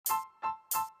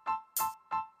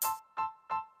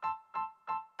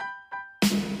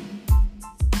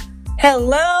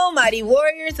Hello, mighty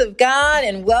warriors of God,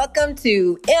 and welcome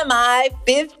to MI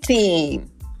 15.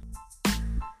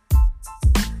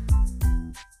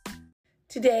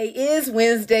 Today is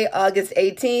Wednesday, August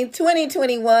 18th,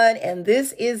 2021, and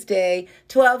this is day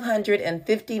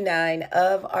 1259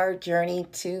 of our journey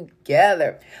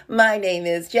together. My name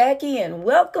is Jackie, and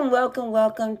welcome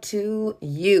to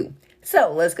you.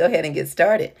 So let's go ahead and get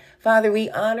started. Father, we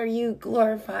honor you,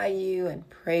 glorify you, and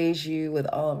praise you with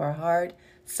all of our heart,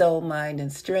 soul, mind,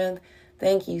 and strength.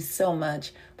 Thank you so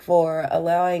much for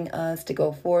allowing us to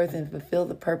go forth and fulfill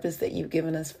the purpose that you've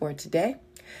given us for today.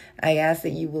 I ask that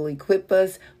you will equip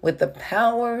us with the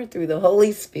power through the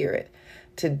Holy Spirit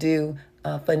to do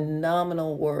a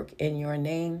phenomenal work in your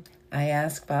name. I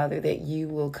ask, Father, that you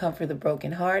will comfort the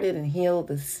brokenhearted and heal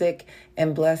the sick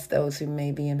and bless those who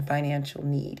may be in financial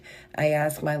need. I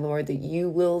ask, my Lord, that you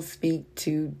will speak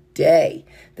today,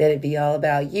 that it be all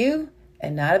about you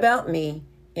and not about me.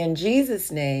 In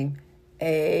Jesus' name,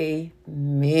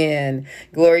 amen.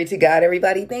 Glory to God,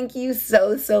 everybody. Thank you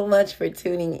so much for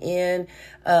tuning in.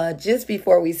 Just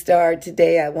before we start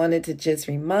today, I wanted to just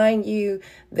remind you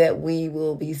that we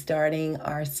will be starting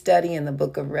our study in the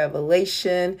book of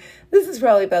Revelation. This is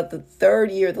probably about the third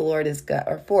year the Lord has got,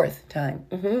 or fourth time.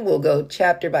 We'll go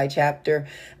chapter by chapter.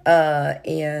 So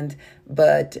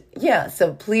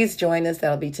please join us.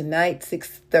 That'll be tonight,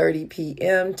 6:30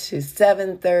 p.m. to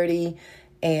 7:30.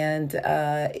 And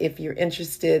if you're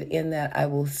interested in that, I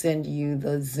will send you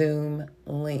the Zoom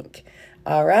link.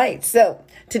 All right. So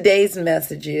today's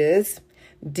message is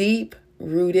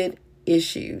deep-rooted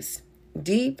issues.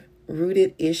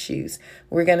 Deep-rooted issues.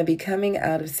 We're going to be coming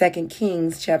out of 2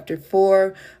 Kings chapter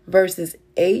 4, verses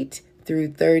 8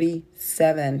 through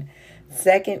 37.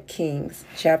 2 Kings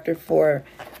chapter 4,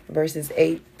 verses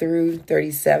 8 through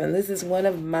 37. This is one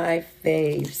of my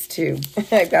faves too.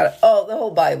 The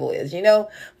whole Bible is,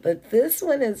 but this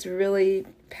one is really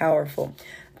powerful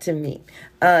to me.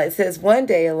 It says, one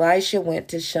day Elisha went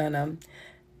to Shunem,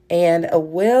 and a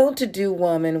well-to-do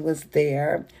woman was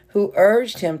there who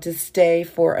urged him to stay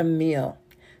for a meal.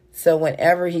 So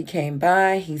whenever he came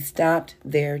by, he stopped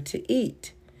there to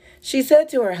eat. She said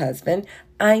to her husband,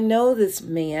 I know this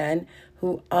man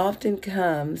who often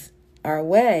comes our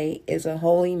way is a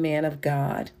holy man of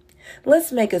God.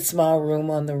 Let's make a small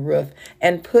room on the roof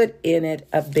and put in it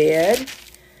a bed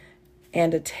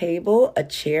and a table, a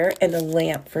chair, and a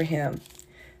lamp for him.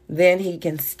 Then he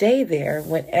can stay there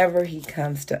whenever he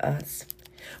comes to us.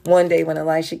 One day when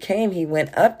Elisha came, he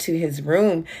went up to his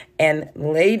room and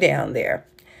lay down there.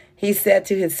 He said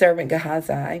to his servant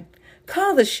Gehazi,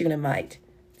 call the Shunammite.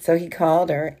 So he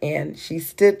called her, and she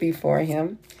stood before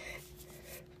him.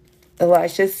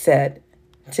 Elisha said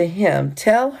to him,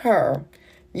 tell her,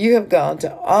 you have gone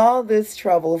to all this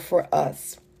trouble for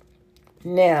us.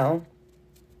 Now,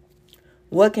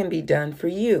 what can be done for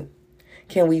you?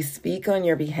 Can we speak on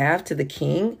your behalf to the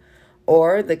king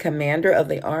or the commander of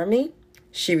the army?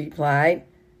 She replied,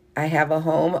 I have a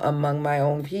home among my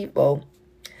own people.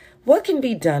 What can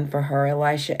be done for her?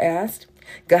 Elisha asked.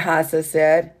 Gehazi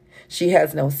said, she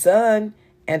has no son,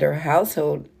 and her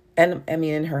household,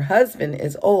 her husband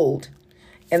is old.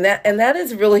 And that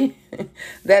is really,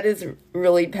 that is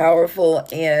really powerful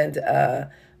and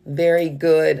very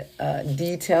good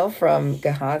detail from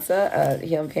Gehazi,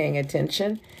 him paying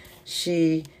attention.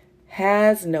 She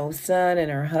has no son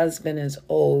and her husband is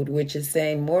old, which is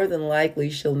saying more than likely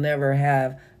she'll never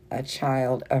have a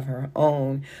child of her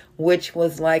own, which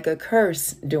was like a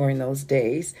curse during those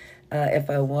days if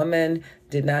a woman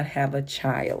did not have a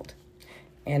child.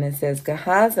 And it says,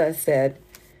 Gehazi said,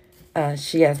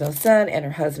 she has no son and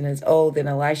her husband is old. Then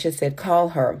Elisha said, call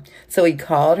her. So he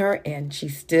called her and she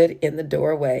stood in the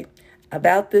doorway.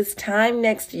 About this time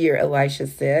next year, Elisha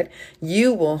said,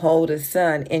 you will hold a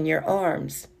son in your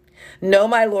arms. No,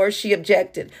 my lord, she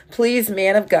objected. Please,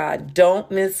 man of God, don't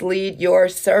mislead your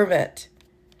servant.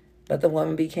 But the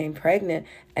woman became pregnant,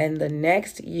 and the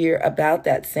next year, about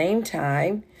that same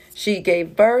time, she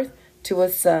gave birth to a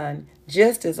son,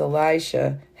 just as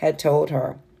Elisha had told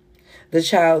her. The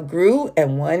child grew,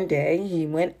 and one day he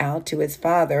went out to his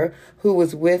father, who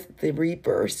was with the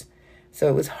reapers. So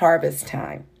it was harvest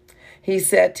time. He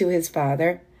said to his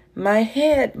father, my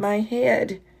head, my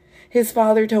head. His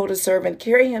father told a servant,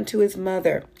 carry him to his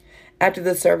mother. After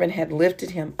the servant had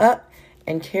lifted him up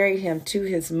and carried him to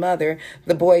his mother,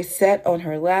 the boy sat on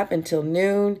her lap until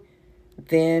noon.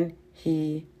 Then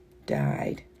he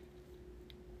died.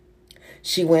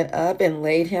 She went up and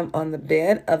laid him on the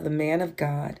bed of the man of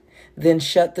God, then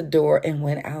shut the door and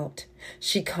went out.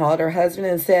 She called her husband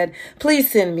and said,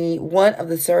 please send me one of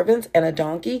the servants and a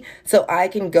donkey so I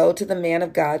can go to the man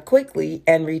of God quickly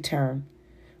and return.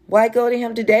 Why go to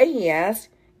him today, he asked.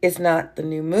 It's not the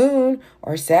new moon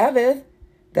or Sabbath.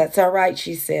 That's all right,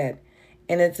 she said.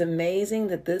 And it's amazing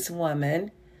that this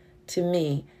woman, to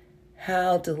me,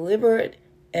 how deliberate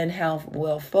and how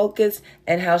well focused,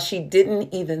 and how she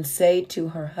didn't even say to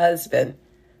her husband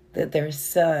that their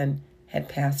son had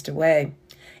passed away.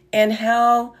 And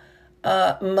how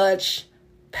much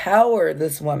power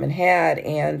this woman had,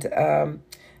 and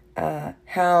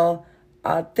how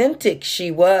authentic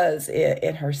she was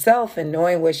in herself and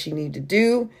knowing what she needed to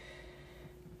do.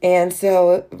 And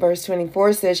so verse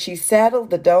 24 says, she saddled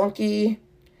the donkey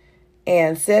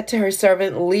and said to her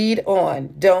servant, lead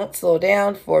on, don't slow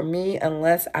down for me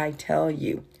unless I tell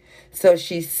you. So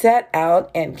she set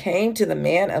out and came to the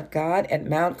man of God at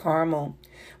Mount Carmel.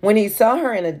 When he saw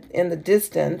her in the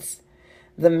distance,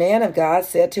 the man of God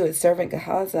said to his servant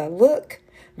Gehazi, look,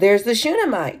 there's the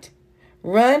Shunammite.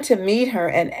 Run to meet her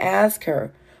and ask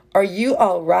her, are you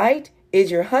all right? Is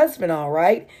your husband all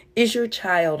right? Is your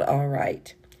child all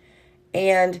right?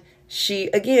 And she,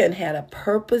 again, had a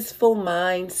purposeful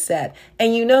mindset.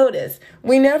 And you notice,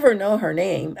 we never know her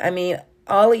name. I mean,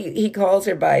 all he calls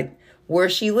her by where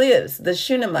she lives, the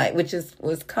Shunammite, which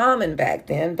was common back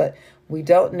then, but we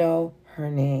don't know her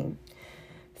name.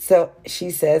 So she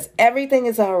says, everything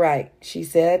is all right, she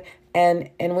said. And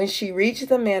when she reached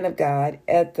the man of God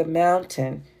at the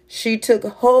mountain, she took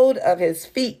hold of his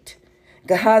feet.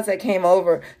 Gehazi came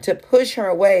over to push her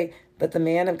away, but the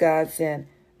man of God said,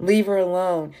 leave her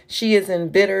alone. She is in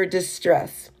bitter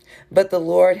distress. But the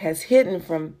Lord has hidden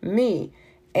from me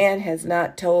and has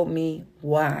not told me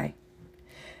why.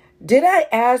 Did I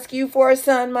ask you for a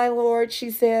son, my Lord?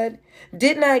 She said.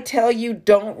 Didn't I tell you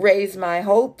don't raise my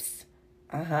hopes?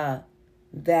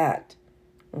 That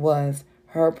was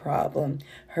her problem,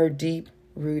 her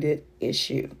deep-rooted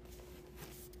issue.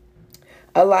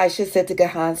 Elisha said to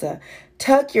Gehazi,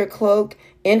 tuck your cloak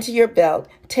into your belt,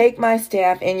 take my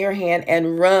staff in your hand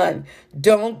and run.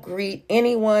 Don't greet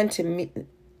anyone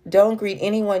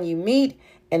you meet,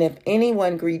 and if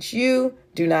anyone greets you,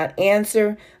 do not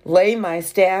answer. Lay my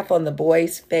staff on the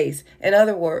boy's face. In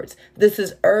other words, this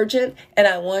is urgent, and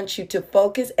I want you to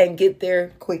focus and get there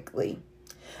quickly.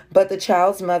 But the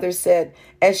child's mother said,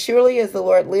 as surely as the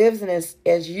Lord lives and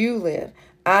as you live,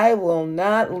 I will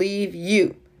not leave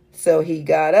you. So he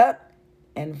got up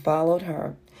and followed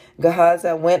her.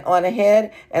 Gehazi went on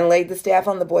ahead and laid the staff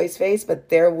on the boy's face, but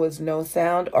there was no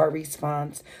sound or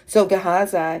response. So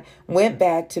Gehazi went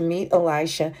back to meet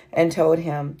Elisha and told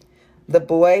him, the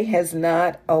boy has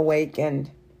not awakened.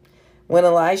 When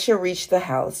Elisha reached the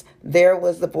house, there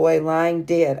was the boy lying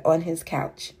dead on his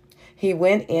couch. He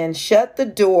went in, shut the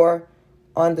door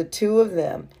on the two of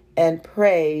them, and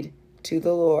prayed to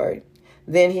the Lord.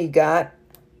 Then he got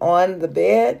on the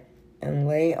bed and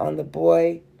lay on the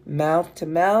boy, mouth to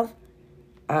mouth,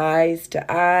 eyes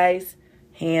to eyes,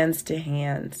 hands to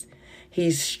hands.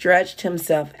 He stretched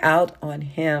himself out on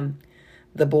him.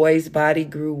 The boy's body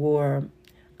grew warm.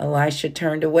 Elisha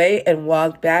turned away and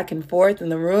walked back and forth in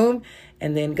the room,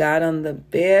 and then got on the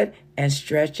bed and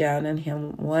stretched out on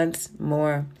him once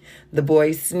more. The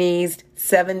boy sneezed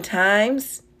 7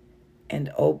 times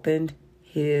and opened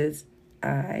his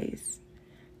eyes.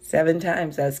 7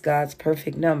 times, that's God's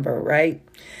perfect number, right?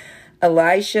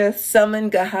 Elisha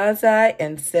summoned Gehazi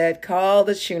and said, call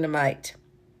the Shunammite.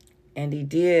 And he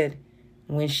did.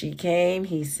 When she came,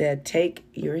 he said, take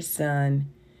your son.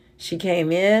 She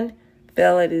came in,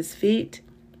 fell at his feet,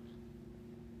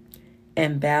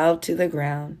 and bowed to the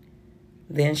ground.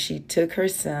 Then she took her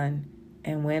son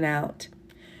and went out.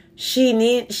 She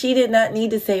did not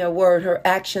need to say a word. Her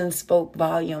actions spoke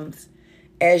volumes.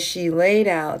 As she laid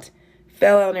out,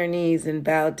 fell on her knees and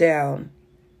bowed down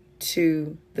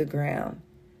to the ground,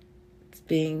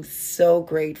 being so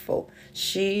grateful.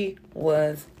 She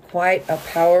was quite a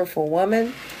powerful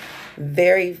woman,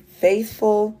 very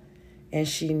faithful, and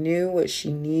she knew what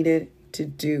she needed to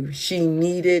do. She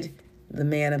needed the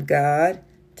man of God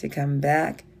to come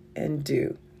back and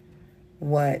do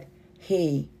what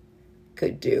he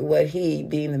could do, what he,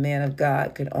 being the man of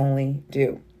God, could only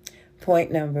do.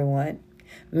 Point number 1.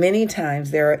 Many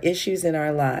times there are issues in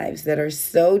our lives that are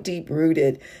so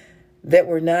deep-rooted that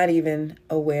we're not even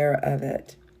aware of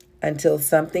it until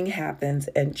something happens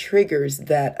and triggers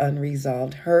that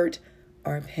unresolved hurt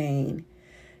or pain.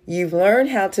 You've learned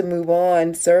how to move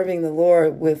on serving the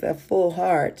Lord with a full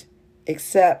heart,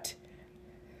 except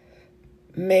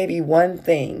maybe one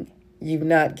thing you've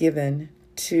not given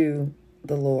to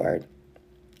the Lord.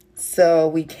 So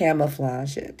we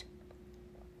camouflage it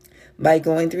by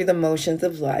going through the motions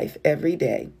of life every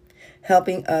day,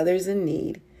 helping others in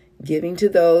need, giving to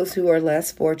those who are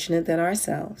less fortunate than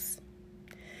ourselves.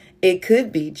 It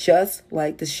could be just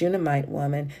like the Shunammite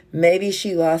woman. Maybe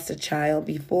she lost a child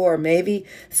before. Maybe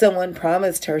someone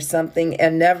promised her something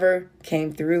and never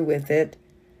came through with it.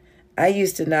 I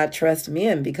used to not trust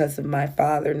men because of my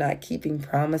father not keeping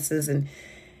promises and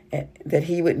that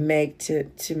he would make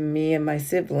to me and my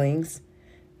siblings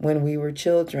when we were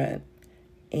children.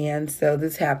 And so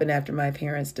this happened after my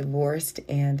parents divorced,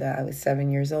 and I was 7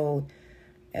 years old,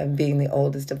 and being the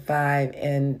oldest of five.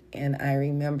 And I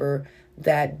remember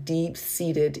that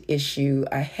deep-seated issue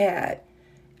I had.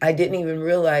 I didn't even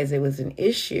realize it was an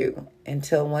issue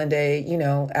until one day,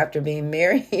 after being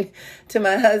married to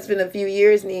my husband a few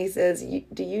years, and he says,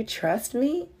 "Do you trust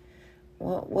me?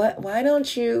 Well, why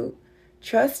don't you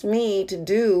trust me to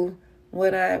do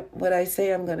what I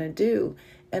say I'm going to do?"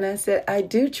 And I said, "I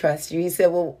do trust you." He said,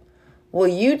 well,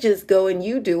 you just go and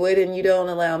you do it and you don't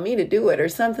allow me to do it, or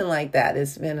something like that.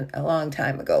 It's been a long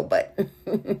time ago, but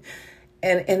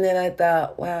and then I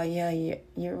thought, wow, yeah,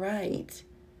 you're right.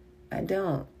 I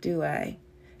don't, do I?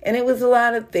 And it was a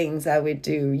lot of things I would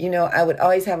do. I would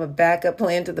always have a backup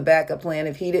plan to the backup plan.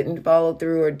 If he didn't follow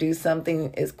through or do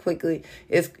something as quickly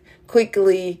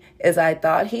as I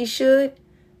thought he should,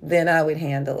 then I would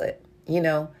handle it,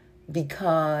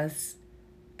 because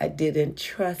I didn't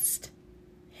trust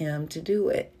him to do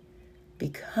it,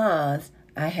 because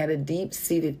I had a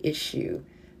deep-seated issue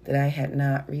that I had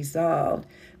not resolved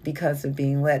because of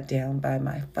being let down by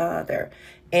my father.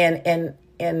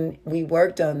 And we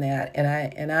worked on that,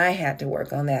 and I had to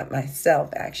work on that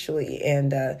myself, actually.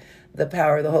 And the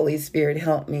power of the Holy Spirit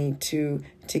helped me to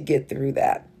get through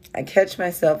that. I catch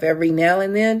myself every now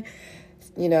and then,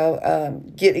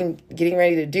 getting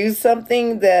ready to do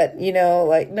something that,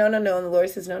 like, no. And the Lord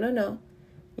says, no.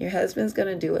 Your husband's going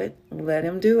to do it. Let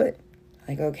him do it.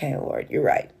 Like, okay, Lord, you're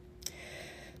right.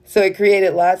 So it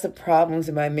created lots of problems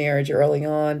in my marriage early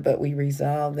on, but we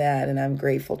resolved that, and I'm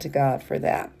grateful to God for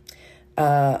that.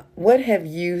 What have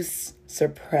you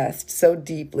suppressed so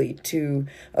deeply to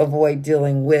avoid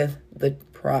dealing with the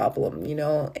problem?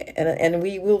 And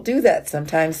we will do that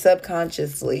sometimes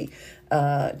subconsciously.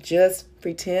 Just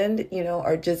pretend,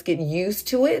 or just get used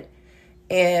to it.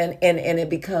 And it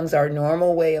becomes our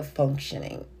normal way of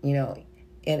functioning,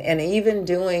 and even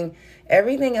doing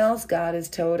everything else God has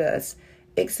told us,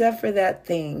 except for that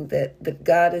thing that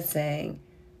God is saying,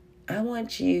 I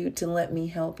want you to let me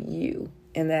help you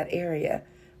in that area.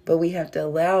 But we have to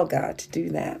allow God to do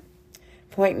that.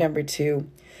 Point number 2,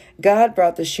 God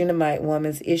brought the Shunammite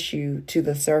woman's issue to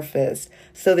the surface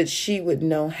so that she would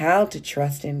know how to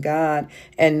trust in God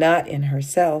and not in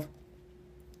herself.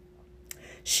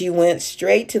 She went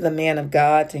straight to the man of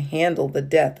God to handle the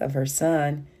death of her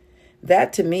son.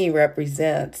 That to me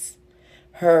represents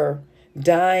her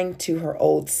dying to her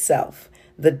old self.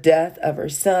 The death of her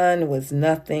son was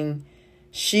nothing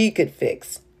she could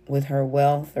fix with her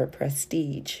wealth or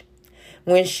prestige.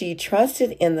 When she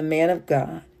trusted in the man of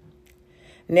God,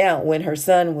 now when her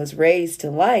son was raised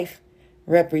to life,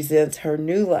 represents her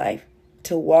new life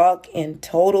to walk in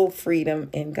total freedom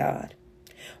in God.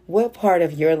 What part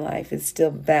of your life is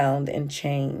still bound in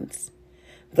chains?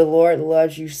 The Lord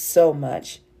loves you so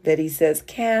much that he says,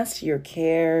 cast your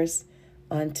cares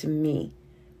unto me,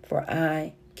 for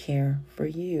I care for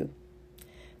you.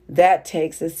 That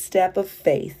takes a step of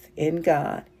faith in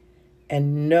God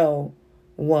and no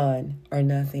one or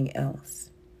nothing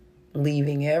else.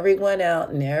 Leaving everyone out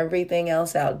and everything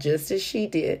else out, just as she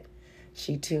did.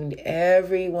 She tuned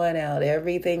everyone out,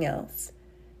 everything else,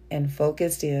 and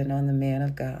focused in on the man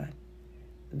of God.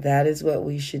 That is what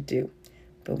we should do.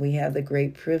 But we have the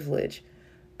great privilege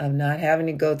of not having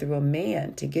to go through a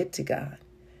man to get to God.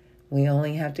 We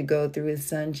only have to go through his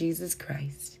son, Jesus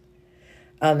Christ.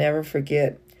 I'll never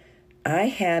forget, I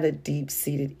had a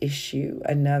deep-seated issue,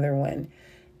 another one,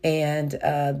 and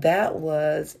that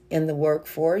was in the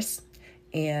workforce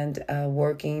and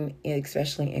working,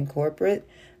 especially in corporate.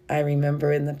 I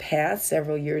remember in the past,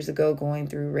 several years ago, going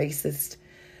through racist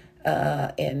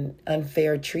and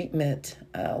unfair treatment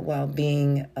while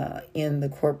being in the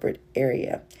corporate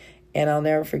area. And I'll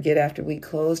never forget, after we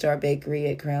closed our bakery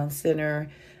at Crown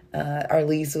Center, our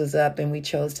lease was up and we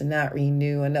chose to not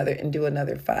renew do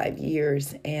another 5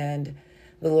 years. And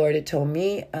the Lord had told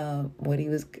me I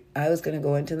was going to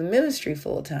go into the ministry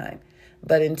full time.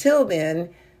 But until then,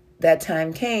 that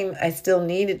time came, I still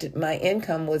my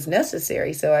income was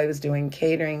necessary. So I was doing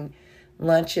catering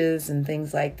lunches and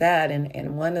things like that.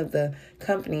 And one of the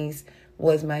companies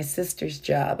was my sister's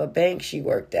job, a bank she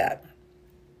worked at,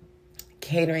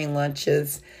 catering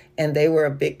lunches, and they were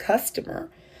a big customer.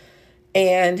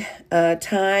 And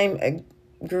time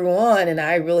grew on, and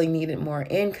I really needed more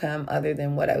income other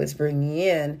than what I was bringing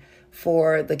in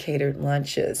for the catered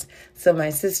lunches. So my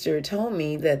sister told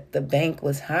me that the bank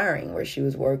was hiring where she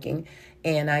was working,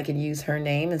 and I could use her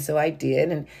name, and so I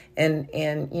did. And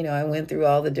I went through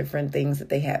all the different things that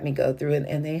they had me go through,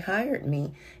 and they hired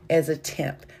me as a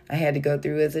temp. I had to go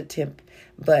through as a temp,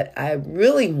 but I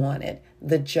really wanted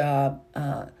the job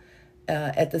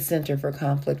at the Center for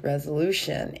Conflict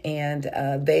Resolution, and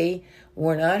they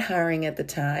were not hiring at the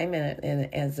time,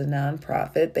 and as a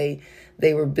nonprofit,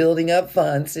 they were building up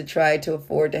funds to try to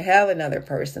afford to have another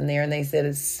person there. And they said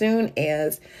as soon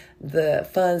as the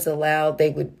funds allowed, they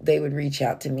would reach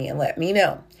out to me and let me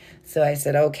know. So I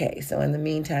said, okay. So in the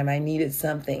meantime, I needed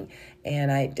something,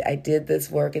 and I did this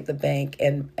work at the bank,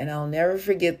 and I'll never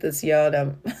forget this,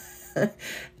 y'all.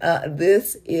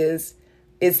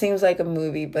 It seems like a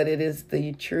movie, but it is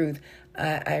the truth.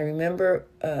 I remember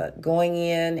going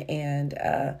in,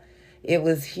 and it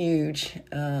was huge.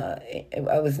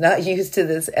 I was not used to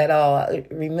this at all. I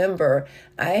remember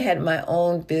I had my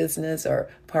own business, or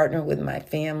partnered with my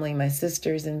family, my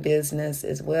sisters in business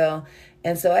as well.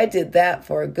 And so I did that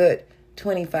for a good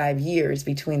 25 years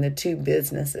between the two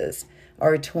businesses,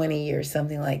 or 20 years,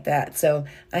 something like that. So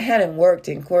I hadn't worked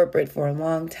in corporate for a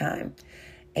long time.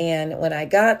 And when I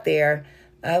got there,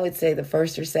 I would say the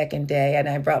first or second day, and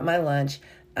I brought my lunch.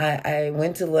 I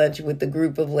went to lunch with the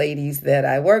group of ladies that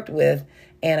I worked with,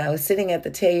 and I was sitting at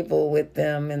the table with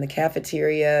them in the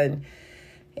cafeteria,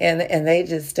 and they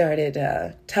just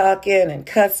started talking and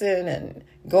cussing and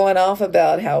going off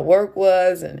about how work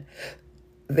was and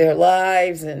their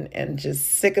lives, and just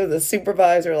sick of the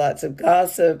supervisor, lots of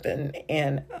gossip,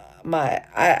 and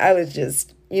I was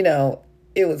just,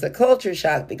 it was a culture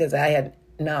shock because I had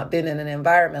not been in an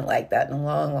environment like that in a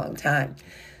long, long time.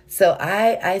 So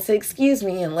I said, excuse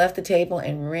me, and left the table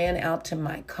and ran out to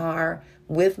my car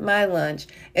with my lunch,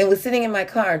 and was sitting in my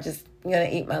car just going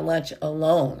to eat my lunch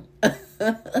alone. And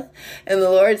the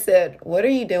Lord said, what are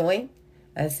you doing?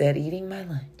 I said, eating my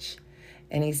lunch.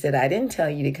 And he said, I didn't tell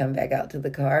you to come back out to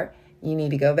the car. You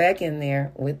need to go back in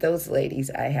there with those ladies.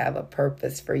 I have a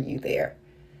purpose for you there.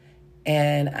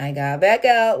 And I got back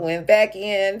out, went back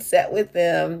in, sat with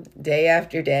them day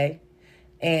after day.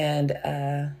 And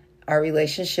our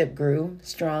relationship grew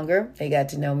stronger. They got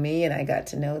to know me, and I got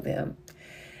to know them.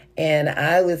 And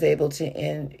I was able to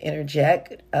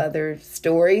interject other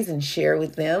stories and share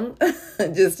with them,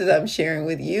 just as I'm sharing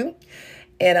with you.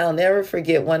 And I'll never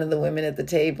forget, one of the women at the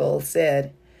table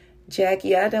said,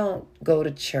 Jackie, I don't go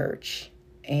to church,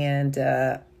 and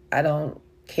I don't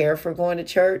care for going to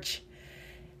church.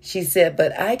 She said,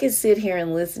 but I could sit here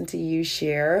and listen to you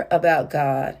share about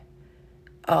God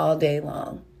all day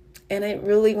long. And it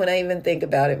really, when I even think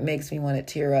about it, makes me want to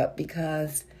tear up,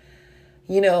 because,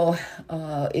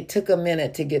 it took a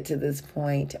minute to get to this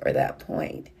point or that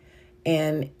point.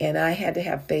 And I had to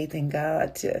have faith in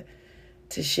God to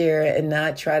share it, and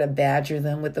not try to badger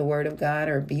them with the word of God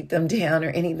or beat them down or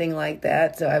anything like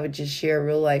that. So I would just share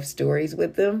real life stories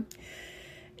with them.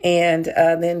 And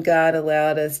then God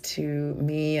allowed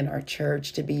me and our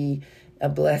church to be a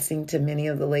blessing to many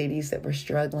of the ladies that were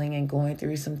struggling and going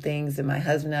through some things. And my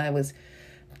husband and I was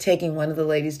taking one of the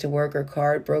ladies to work. Her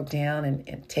car broke down,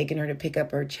 and taking her to pick up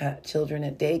her children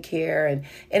at daycare.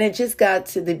 And it just got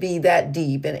to be that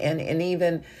deep. And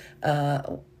even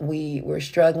we were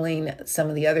struggling, some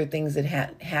of the other things that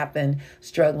had happened,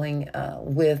 struggling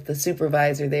with the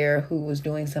supervisor there, who was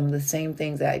doing some of the same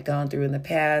things I had gone through in the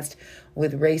past,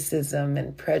 with racism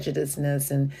and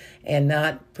prejudiceness, and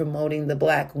not promoting the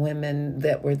black women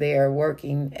that were there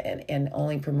working, and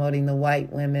only promoting the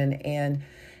white women. And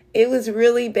it was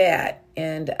really bad.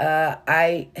 And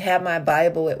I had my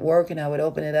Bible at work, and I would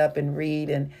open it up and read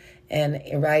and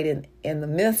right in the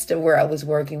midst of where I was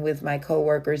working with my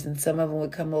coworkers, and some of them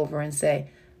would come over and say,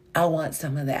 I want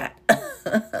some of that.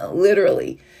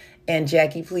 Literally. And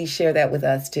Jackie, please share that with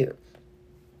us too.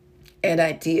 And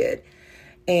I did.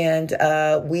 And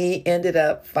we ended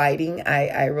up fighting.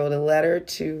 I wrote a letter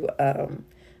to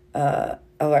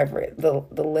I forget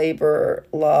the labor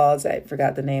laws. I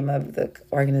forgot the name of the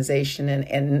organization,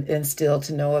 and still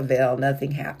to no avail.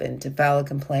 Nothing happened, to file a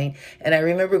complaint. And I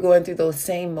remember going through those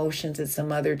same motions at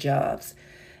some other jobs,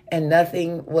 and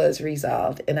nothing was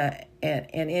resolved. And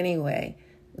anyway,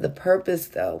 the purpose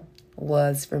though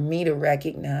was for me to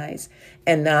recognize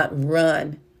and not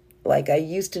run like I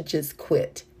used to, just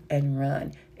quit and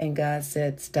run. And God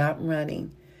said, stop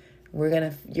running. You're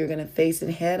going to face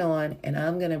it head on, and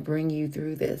I'm going to bring you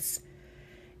through this.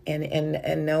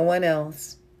 And no one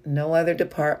else, no other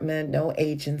department, no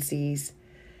agencies.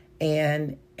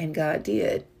 And God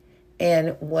did.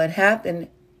 And what happened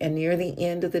And near the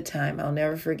end of the time, I'll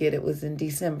never forget, it was in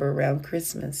December around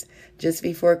Christmas, just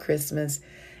before Christmas.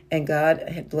 And God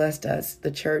had blessed us,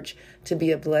 the church, to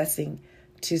be a blessing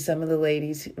to some of the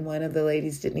ladies. One of the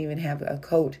ladies didn't even have a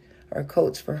coat or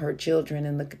coats for her children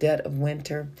in the dead of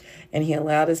winter. And he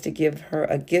allowed us to give her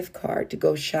a gift card to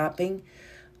go shopping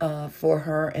for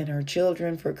her and her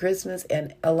children for Christmas,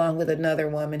 and along with another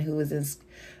woman who was in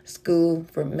school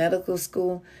for medical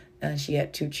school. She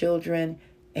had 2 children,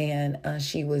 and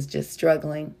she was just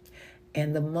struggling.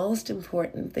 And the most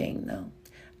important thing, though,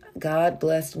 God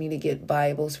blessed me to get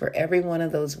Bibles for every one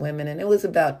of those women, and it was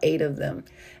about 8 of them,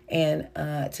 and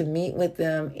to meet with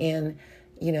them in,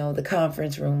 the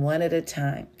conference room one at a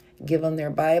time, give them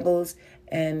their Bibles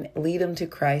and lead them to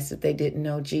Christ if they didn't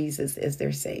know Jesus as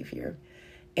their Savior.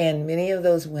 And many of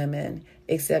those women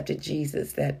accepted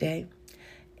Jesus that day.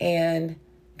 And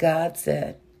God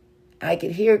said, I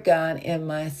could hear God in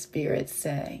my spirit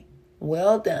say,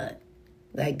 well done,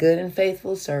 thy good and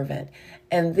faithful servant.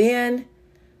 And then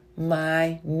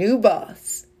my new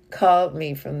boss called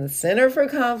me from the Center for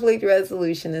Conflict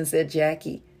Resolution and said,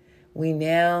 Jackie, we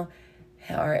now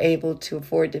are able to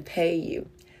afford to pay you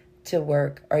to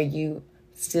work. Are you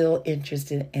still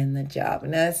interested in the job?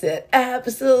 And I said,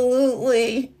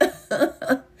 absolutely.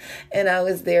 And I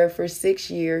was there for 6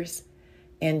 years,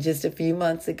 and just a few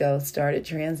months ago started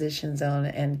Transition Zone,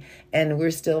 and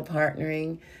we're still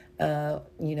partnering.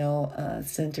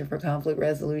 Center for Conflict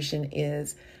Resolution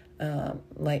is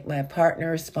like my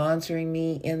partner, sponsoring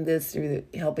me in this,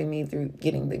 helping me through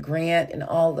getting the grant and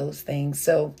all those things.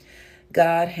 So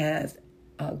God has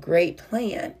a great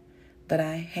plan, but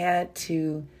I had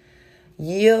to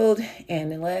yield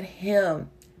and let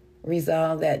him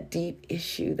resolve that deep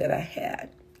issue that I had.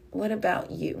 What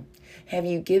about you? Have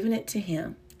you given it to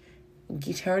him?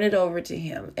 You turn it over to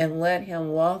him and let him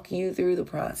walk you through the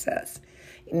process,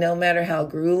 no matter how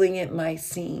grueling it might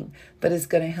seem, but it's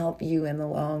going to help you in the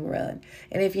long run.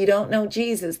 And if you don't know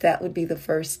Jesus, that would be the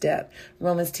first step.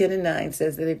 Romans 10:9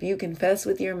 says that if you confess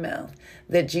with your mouth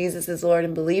that Jesus is Lord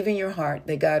and believe in your heart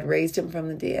that God raised him from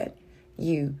the dead,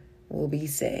 you will be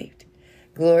saved.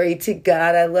 Glory to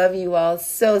God. I love you all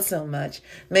so, so much.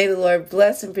 May the Lord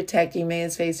bless and protect you. May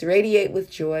his face radiate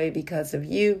with joy because of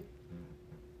you.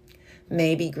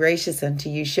 May be gracious unto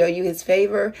you, show you his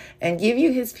favor, and give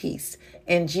you his peace.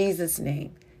 In Jesus'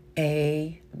 name,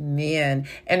 amen.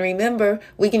 And remember,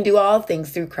 we can do all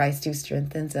things through Christ who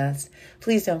strengthens us.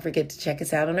 Please don't forget to check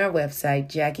us out on our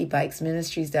website,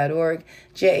 JackieBikesMinistries.org,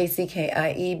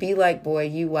 JACKIE, be like boy,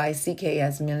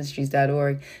 UYCKS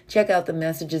Ministries.org. Check out the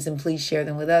messages and please share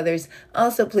them with others.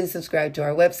 Also, please subscribe to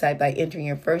our website by entering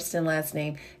your first and last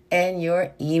name and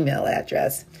your email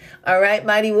address. All right,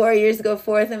 mighty warriors, go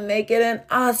forth and make it an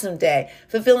awesome day,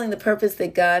 fulfilling the purpose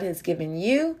that God has given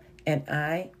you, and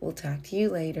I will talk to you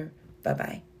later.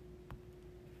 Bye-bye.